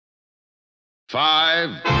5,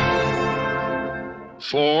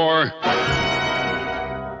 4,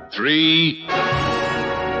 3,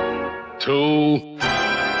 2,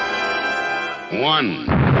 1.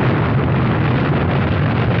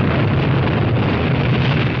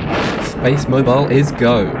 SpaceMobile is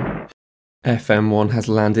go. FM1 has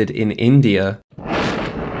landed in India.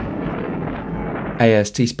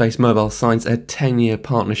 AST SpaceMobile signs a 10-year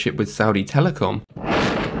partnership with Saudi Telecom.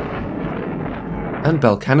 And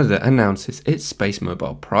Bell Canada announces its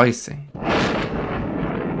SpaceMobile pricing.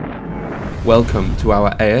 Welcome to our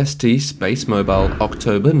AST SpaceMobile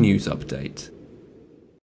October news update.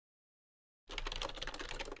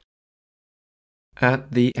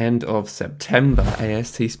 At the end of September,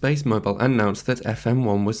 AST SpaceMobile announced that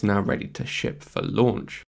FM1 was now ready to ship for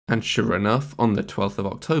launch. And sure enough, on the 12th of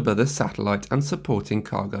October, the satellite and supporting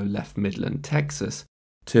cargo left Midland, Texas,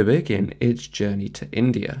 to begin its journey to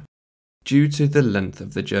India. Due to the length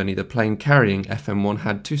of the journey, the plane carrying FM1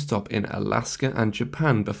 had to stop in Alaska and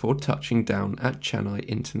Japan before touching down at Chennai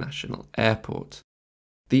International Airport.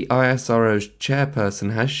 The ISRO's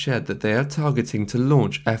chairperson has shared that they are targeting to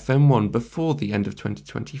launch FM1 before the end of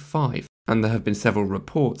 2025, and there have been several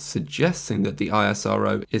reports suggesting that the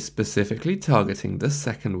ISRO is specifically targeting the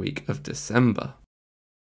second week of December.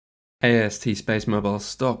 AST SpaceMobile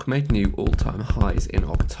stock made new all-time highs in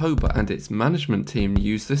October, and its management team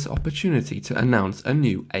used this opportunity to announce a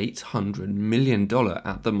new $800 million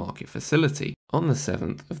at-the-market facility on the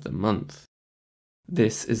 7th of the month.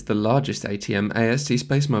 This is the largest ATM AST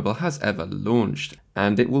SpaceMobile has ever launched,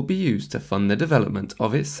 and it will be used to fund the development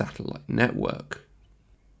of its satellite network.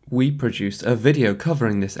 We produced a video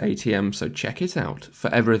covering this ATM, so check it out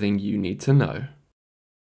for everything you need to know.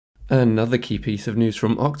 Another key piece of news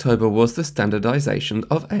from October was the standardization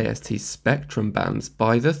of AST's spectrum bands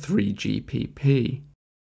by the 3GPP.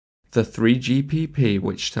 The 3GPP,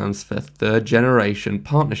 which stands for Third Generation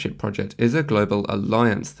Partnership Project, is a global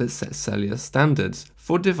alliance that sets cellular standards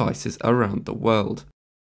for devices around the world.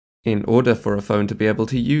 In order for a phone to be able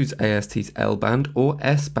to use AST's L-band or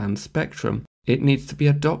S-band spectrum, it needs to be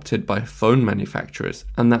adopted by phone manufacturers,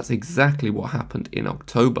 and that's exactly what happened in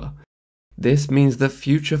October. This means that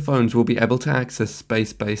future phones will be able to access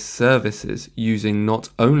space-based services using not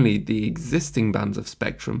only the existing bands of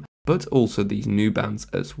spectrum, but also these new bands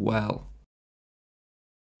as well.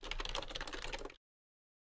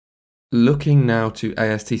 Looking now to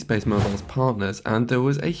AST SpaceMobile's partners, and there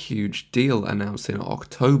was a huge deal announced in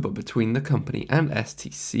October between the company and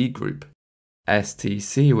STC Group.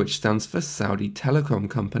 STC, which stands for Saudi Telecom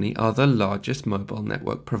Company, are the largest mobile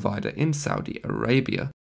network provider in Saudi Arabia.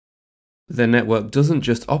 The network doesn't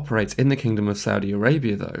just operate in the Kingdom of Saudi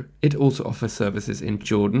Arabia though, it also offers services in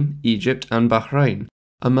Jordan, Egypt and Bahrain,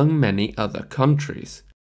 among many other countries.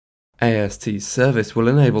 AST's service will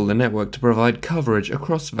enable the network to provide coverage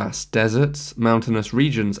across vast deserts, mountainous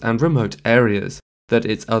regions and remote areas that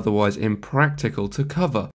it's otherwise impractical to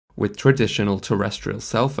cover with traditional terrestrial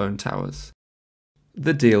cell phone towers.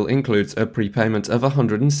 The deal includes a prepayment of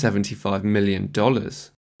 $175 million.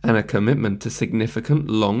 And a commitment to significant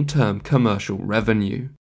long-term commercial revenue.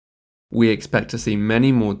 We expect to see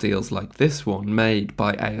many more deals like this one made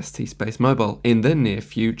by AST SpaceMobile in the near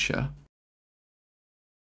future.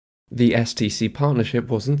 The STC partnership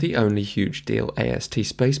wasn't the only huge deal AST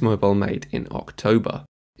SpaceMobile made in October.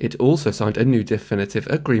 It also signed a new definitive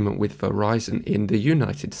agreement with Verizon in the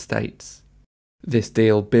United States. This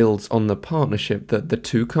deal builds on the partnership that the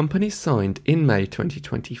two companies signed in May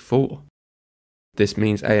 2024. This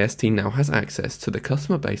means AST now has access to the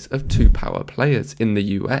customer base of two power players in the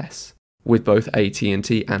US, with both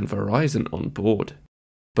AT&T and Verizon on board.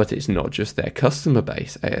 But it's not just their customer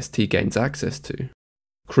base AST gains access to.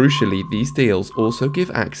 Crucially, these deals also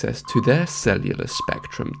give access to their cellular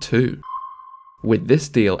spectrum too. With this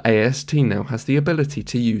deal, AST now has the ability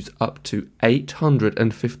to use up to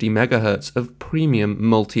 850 MHz of premium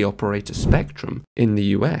multi-operator spectrum in the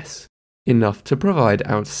US. Enough to provide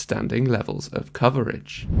outstanding levels of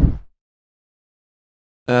coverage.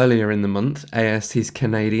 Earlier in the month, AST's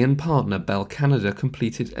Canadian partner Bell Canada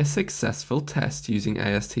completed a successful test using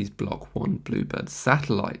AST's Block 1 BlueBird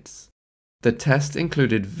satellites. The test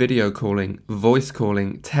included video calling, voice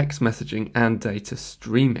calling, text messaging and data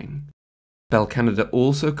streaming. Bell Canada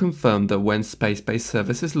also confirmed that when space-based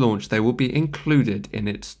services launch, they will be included in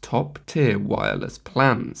its top-tier wireless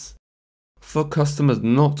plans. For customers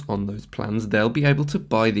not on those plans, they'll be able to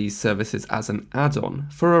buy these services as an add-on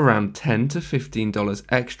for around $10 to $15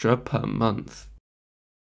 extra per month.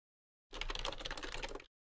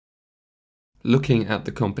 Looking at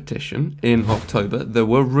the competition, in October there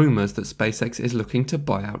were rumours that SpaceX is looking to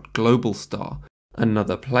buy out Globalstar,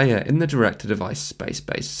 another player in the direct-to-device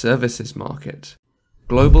space-based services market.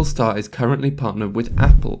 Globalstar is currently partnered with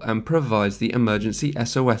Apple and provides the emergency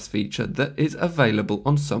SOS feature that is available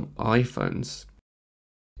on some iPhones.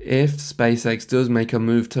 If SpaceX does make a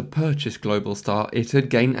move to purchase Globalstar, it'd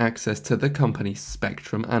gain access to the company's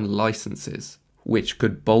spectrum and licenses, which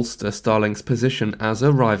could bolster Starlink's position as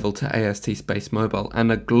a rival to AST SpaceMobile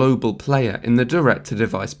and a global player in the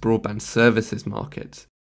direct-to-device broadband services market.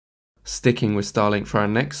 Sticking with Starlink for our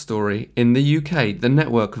next story, in the UK, the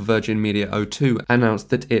network Virgin Media O2 announced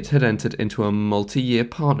that it had entered into a multi-year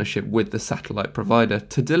partnership with the satellite provider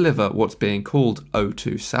to deliver what's being called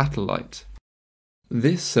O2 Satellite.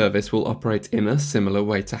 This service will operate in a similar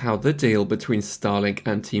way to how the deal between Starlink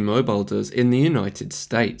and T-Mobile does in the United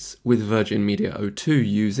States, with Virgin Media O2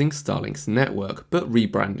 using Starlink's network but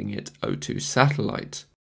rebranding it O2 Satellite.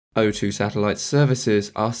 O2 Satellite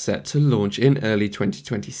services are set to launch in early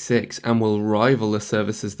 2026 and will rival the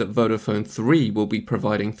services that Vodafone 3 will be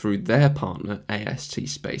providing through their partner AST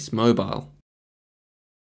SpaceMobile.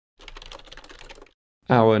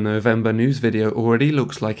 Our November news video already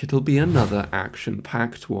looks like it'll be another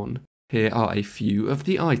action-packed one. Here are a few of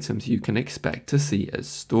the items you can expect to see as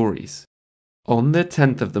stories. On the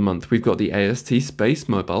 10th of the month, we've got the AST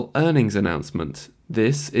SpaceMobile earnings announcement.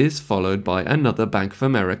 This is followed by another Bank of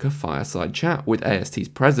America fireside chat with AST's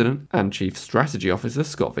president and chief strategy officer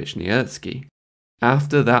Scott Wisniewski.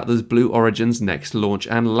 After that, there's Blue Origin's next launch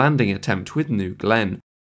and landing attempt with New Glenn.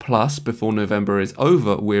 Plus, before November is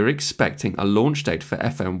over, we're expecting a launch date for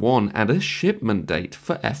FM1 and a shipment date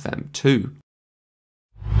for FM2.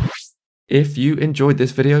 If you enjoyed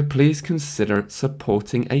this video, please consider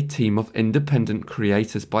supporting a team of independent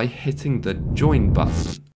creators by hitting the join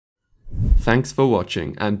button. Thanks for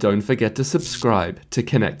watching, and don't forget to subscribe to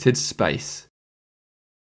Connected Space.